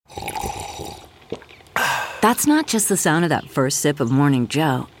That's not just the sound of that first sip of Morning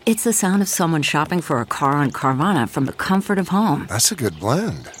Joe. It's the sound of someone shopping for a car on Carvana from the comfort of home. That's a good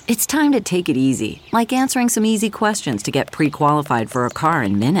blend. It's time to take it easy, like answering some easy questions to get pre-qualified for a car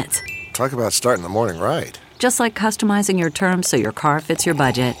in minutes. Talk about starting the morning right. Just like customizing your terms so your car fits your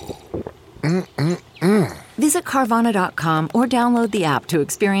budget. Visit Carvana.com or download the app to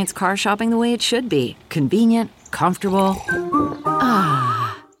experience car shopping the way it should be. Convenient, comfortable.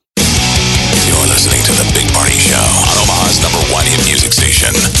 You're listening to The Big Party Show on Omaha's #1 hit music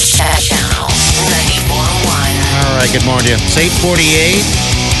station. Channel 94.1. All right, good morning to you. It's 8:48.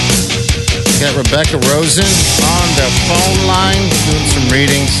 Got Rebecca Rosen on the phone line doing some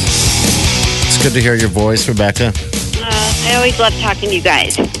readings. It's good to hear your voice, Rebecca. I always love talking to you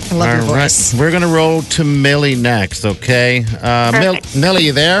guys. I love your voice. We're going to roll to Millie next, okay? Millie,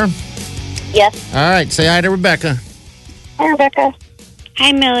 you there? Yes. All right, say hi to Rebecca. Hi, Rebecca.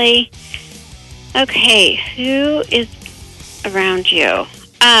 Hi, Millie. Okay, who is around you?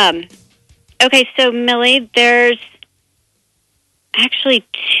 Okay, so Millie, there's actually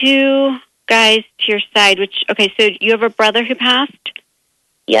two guys to your side. Okay, so you have a brother who passed?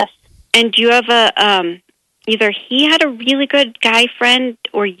 Yes. And do you have either he had a really good guy friend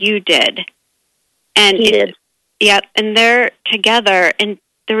or you did? And he did. Yep, and they're together, and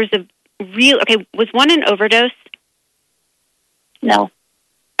there was was one an overdose? No.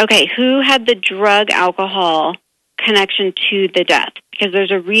 Okay, who had the drug-alcohol connection to the death? Because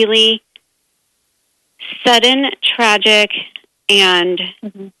there's a really sudden, tragic, and...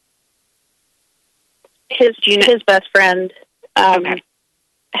 Mm-hmm. His best friend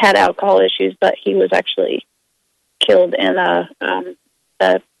had alcohol issues, but he was actually killed in a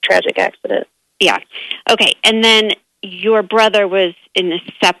tragic accident. Yeah. Okay, and then your brother was in a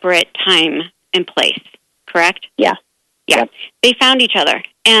separate time and place, correct? Yeah. Yeah. Yep. They found each other.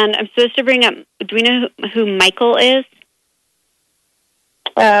 And I'm supposed to bring up, do we know who Michael is?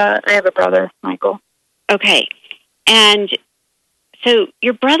 I have a brother, Michael. Okay. And so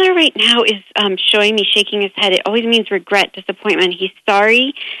your brother right now is showing me shaking his head. It always means regret, disappointment. He's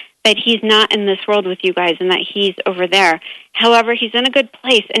sorry that he's not in this world with you guys and that he's over there. However, he's in a good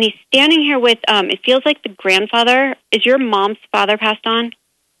place. And he's standing here with, it feels like the grandfather. Is your mom's father passed on?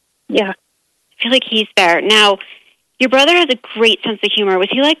 Yeah. I feel like he's there. Now, your brother has a great sense of humor. Was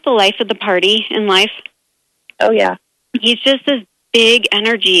he like the life of the party in life? Oh, yeah. He's just this big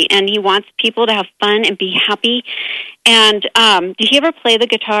energy, and he wants people to have fun and be happy. And did he ever play the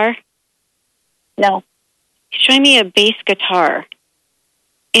guitar? No. He's showing me a bass guitar.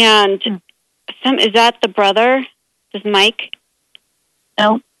 And is that the brother? Is Mike?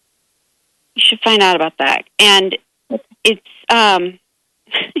 No. You should find out about that. And it's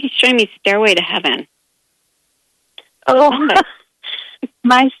he's showing me Stairway to Heaven. Oh,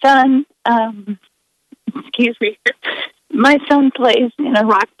 my son, excuse me, my son plays in a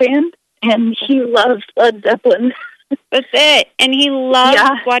rock band, and he loves Led Zeppelin. That's it. And he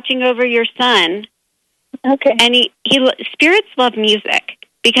loves watching over your son. Okay. And spirits love music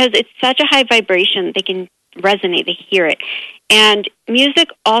because it's such a high vibration. They can resonate, they hear it. And music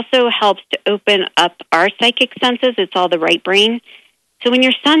also helps to open up our psychic senses. It's all the right brain. So when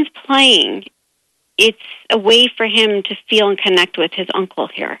your son's playing, it's a way for him to feel and connect with his uncle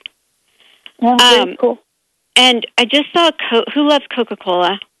here. Oh, very cool. And I just saw who loves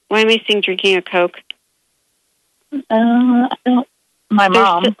Coca-Cola? Why am I seeing drinking a Coke? I don't. My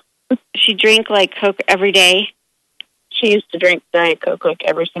mom. She drank like Coke every day. She used to drink Diet Coke like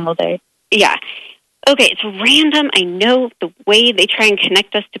every single day. Yeah. Okay, it's random. I know the way they try and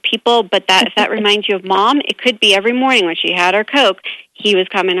connect us to people, but if that reminds you of Mom, it could be every morning when she had her Coke, he was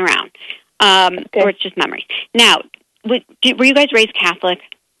coming around. Or it's just memories. Now, were you guys raised Catholic?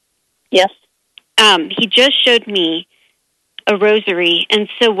 Yes. He just showed me a rosary, and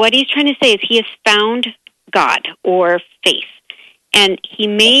so what he's trying to say is he has found God or faith, and he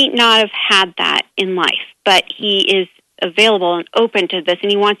may not have had that in life, but he is available and open to this, and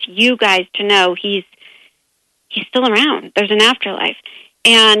he wants you guys to know he's still around. There's an afterlife.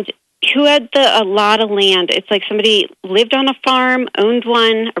 And who had a lot of land? It's like somebody lived on a farm, owned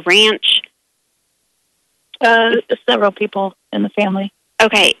one, a ranch. Several people in the family.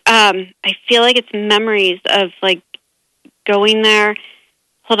 Okay. I feel like it's memories of like going there.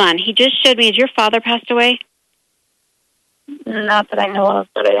 Hold on. He just showed me. Has your father passed away? Not that I know of,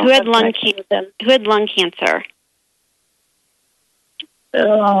 but I don't Who had lung cancer? I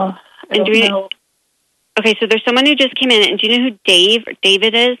don't know. Okay, so there's someone who just came in, and do you know who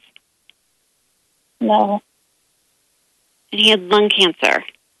David is? No. And he had lung cancer.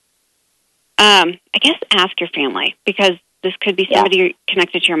 I guess ask your family, because this could be somebody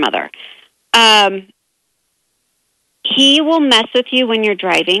connected to your mother. He will mess with you when you're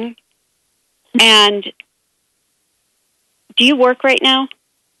driving. And do you work right now?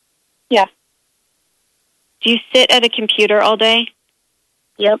 Yeah. Do you sit at a computer all day?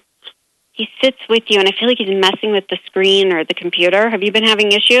 Yep. He sits with you, and I feel like he's messing with the screen or the computer. Have you been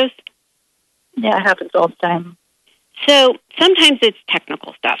having issues? Yeah, it happens all the time. So sometimes it's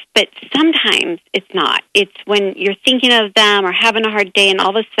technical stuff, but sometimes it's not. It's when you're thinking of them or having a hard day, and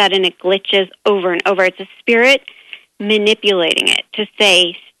all of a sudden it glitches over and over. It's a spirit manipulating it to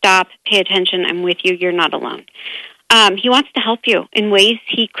say, stop, pay attention, I'm with you, you're not alone. He wants to help you in ways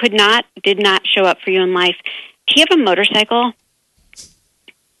he did not show up for you in life. Do you have a motorcycle?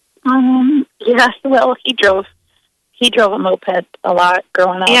 Yeah, well, he drove a moped a lot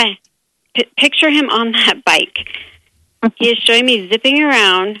growing up. Yeah. Picture him on that bike. He is showing me zipping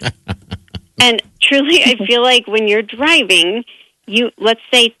around. And truly, I feel like when you're driving, let's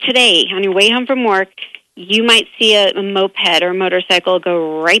say today, on your way home from work, you might see a moped or a motorcycle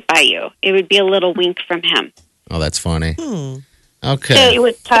go right by you. It would be a little wink from him. Oh, that's funny. Okay. So he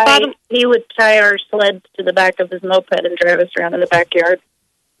would tie our sleds to the back of his moped and drive us around in the backyard.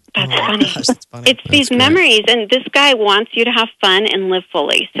 That's funny. Gosh, that's funny. It's these great. memories, and this guy wants you to have fun and live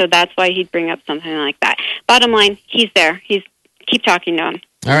fully. So that's why he'd bring up something like that. Bottom line, he's there. Keep talking to him.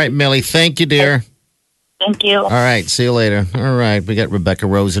 All right, Millie. Thank you, dear. Thank you. All right. See you later. All right. We got Rebecca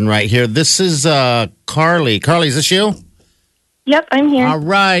Rosen right here. This is Karli. Karli, is this you? Yep, I'm here. All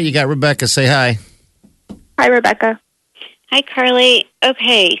right. You got Rebecca. Say hi. Hi, Rebecca. Hi, Karli.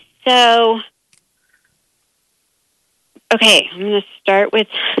 Okay, so... Okay, I'm going to start with...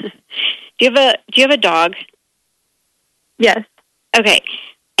 do you have a dog? Yes. Okay,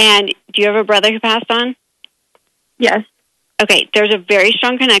 and do you have a brother who passed on? Yes. Okay, there's a very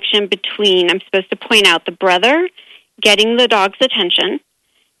strong connection between, I'm supposed to point out, the brother getting the dog's attention,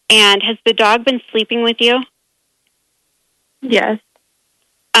 and has the dog been sleeping with you? Yes.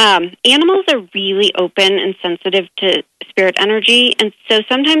 Animals are really open and sensitive to spirit energy, and so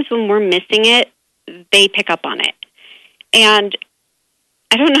sometimes when we're missing it, they pick up on it. And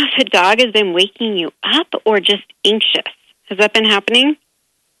I don't know if the dog has been waking you up or just anxious. Has that been happening?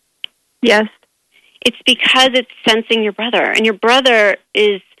 Yes. It's because it's sensing your brother. And your brother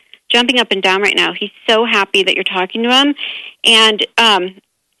is jumping up and down right now. He's so happy that you're talking to him. And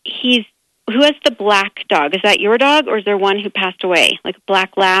who has the black dog? Is that your dog, or is there one who passed away, like a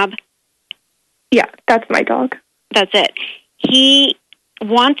black lab? Yeah, that's my dog. That's it. He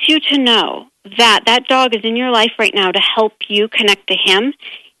wants you to know that dog is in your life right now to help you connect to him.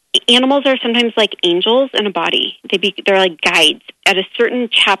 Animals are sometimes like angels in a body. They're like guides at a certain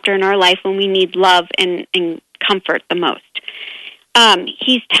chapter in our life when we need love and comfort the most.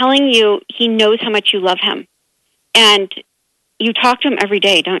 He's telling you he knows how much you love him. And you talk to him every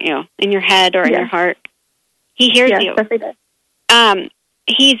day, don't you? In your head or in your heart. He hears you. Every day.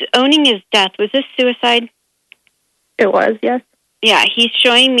 He's owning his death. Was this suicide? It was, yes. Yeah, he's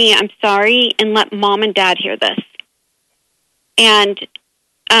showing me, I'm sorry, and let mom and dad hear this. And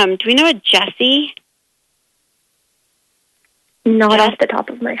do we know a Jesse? Not off the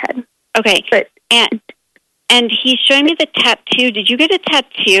top of my head. Okay. But and he's showing me the tattoo. Did you get a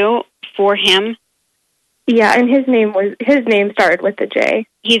tattoo for him? yeah, and his name started with a J.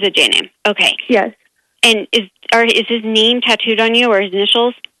 He's a J name. Okay. Yes. And is his name tattooed on you, or his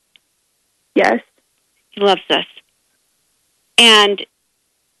initials? Yes. He loves this. And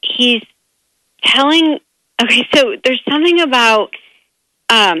he's telling... Okay, so there's something about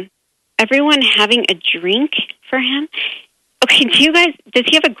everyone having a drink for him. Okay, does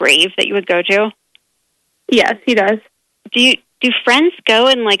he have a grave that you would go to? Yes, he does. Do friends go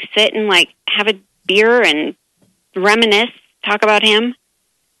and like sit and like have a beer and reminisce, talk about him?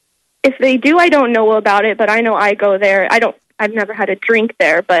 If they do, I don't know about it, but I know I go there. I've never had a drink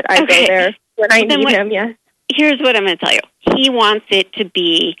there, but I go there when I need him, yes. Here's what I'm going to tell you. He wants it to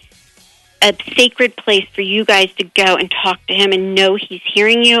be a sacred place for you guys to go and talk to him and know he's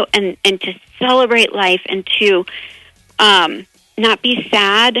hearing you and to celebrate life and to not be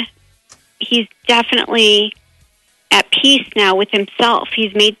sad. He's definitely at peace now with himself.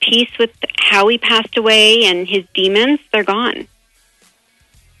 He's made peace with how he passed away and his demons. They're gone.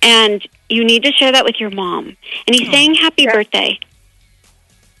 And you need to share that with your mom. And he's saying happy birthday.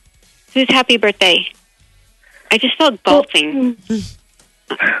 Whose happy birthday? I just felt golfing.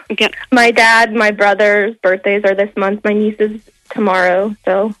 My dad, my brother's birthdays are this month. My niece's tomorrow,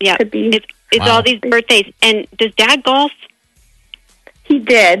 so yeah, could be. It's all these birthdays. And does Dad golf? He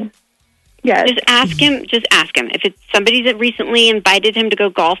did. Yes. Just ask him. If it's somebody that recently invited him to go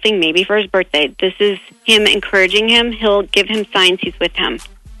golfing, maybe for his birthday, this is him encouraging him. He'll give him signs he's with him.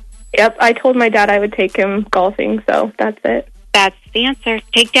 Yep, I told my dad I would take him golfing, so that's it. That's the answer.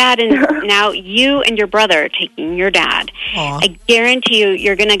 Take Dad, and now you and your brother are taking your dad. Aw. I guarantee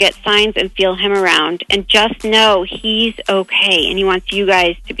you're going to get signs and feel him around. And just know he's okay, and he wants you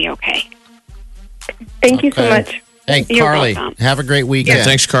guys to be okay. Thank you so Okay. much. Hey, You're Karli, welcome. have a great weekend. Yeah,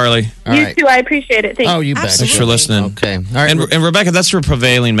 thanks, Carly. All You right. too. I appreciate it. Thanks. Oh, you bet. Thanks for listening. Okay. All right. And Rebecca, that's the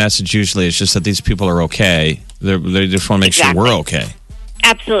prevailing message usually. It's just that these people are okay. They just want to make Exactly. sure we're okay.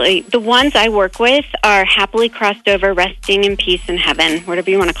 Absolutely. The ones I work with are happily crossed over, resting in peace in heaven,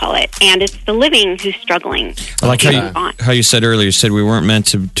 whatever you want to call it. And it's the living who's struggling. I like Move on. how you said earlier, you said we weren't meant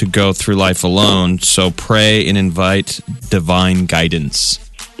to go through life alone. So pray and invite divine guidance.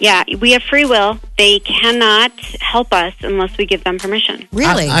 Yeah, we have free will. They cannot help us unless we give them permission.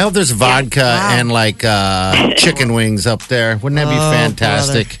 Really? I hope there's vodka Wow. and like chicken wings up there. Wouldn't that be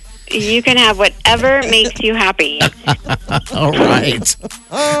fantastic? You can have whatever makes you happy. All right.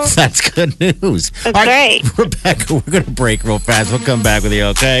 That's good news. That's All right. Rebecca, we're going to break real fast. We'll come back with you,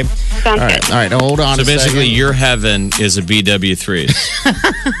 okay? Sounds All right. good. All right. Hold on So a basically, second. your heaven is a BW3.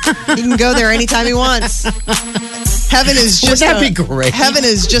 He can go there anytime he wants. Heaven is just Wouldn't that be great? Heaven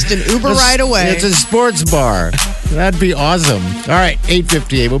is just an Uber ride away. It's a sports bar. That'd be awesome. All right,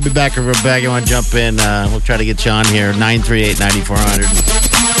 8:58. We'll be back with Rebecca. You want to jump in? We'll try to get you on here. 938-9400.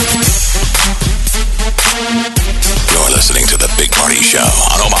 You're listening to the Big Party Show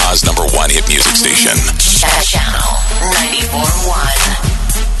on Omaha's #1 hit music station. Channel